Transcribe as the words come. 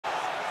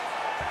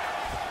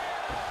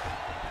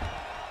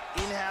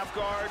In half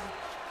guard.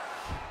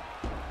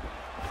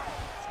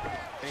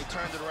 And he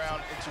turned it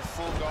around into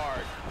full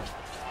guard.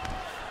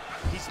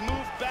 He's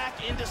moved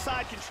back into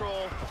side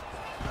control.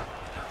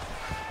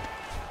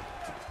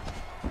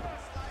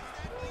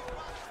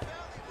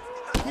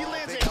 He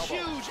lands a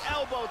huge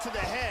elbow to the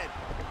head.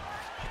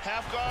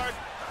 Half guard.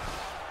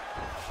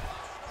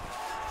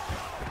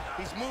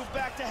 He's moved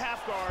back to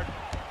half guard.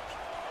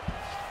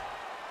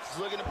 He's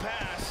looking to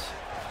pass.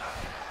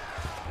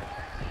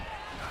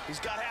 He's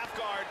got half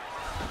guard.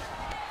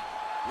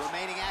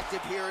 Remaining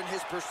active here in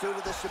his pursuit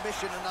of the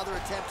submission. Another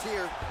attempt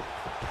here.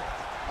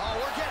 Oh,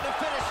 we're getting a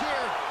finish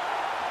here.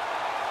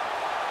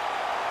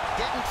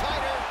 Getting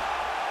tighter.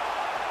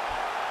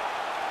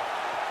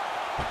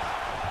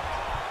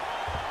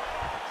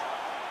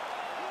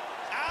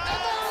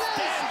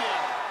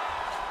 Outstanding.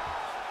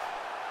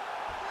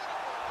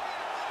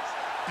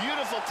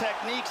 Beautiful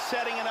technique,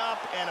 setting it up,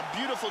 and a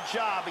beautiful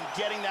job in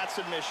getting that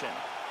submission.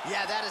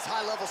 Yeah, that is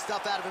high-level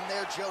stuff out of him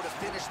there, Joe, to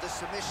finish the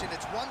submission.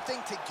 It's one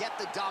thing to get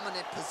the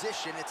dominant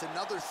position. It's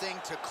another thing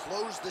to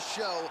close the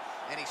show,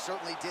 and he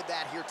certainly did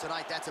that here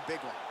tonight. That's a big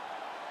one.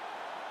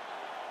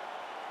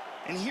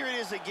 And here it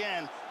is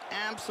again,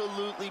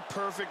 absolutely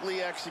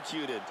perfectly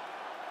executed.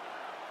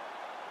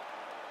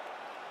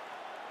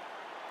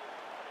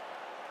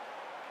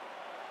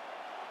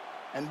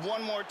 And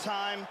one more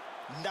time,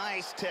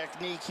 nice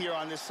technique here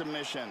on this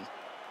submission.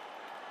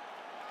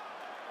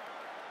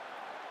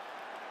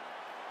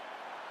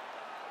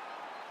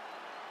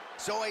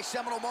 So a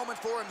seminal moment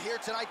for him here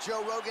tonight,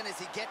 Joe Rogan, as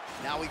he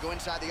now we go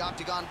inside the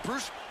octagon.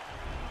 Bruce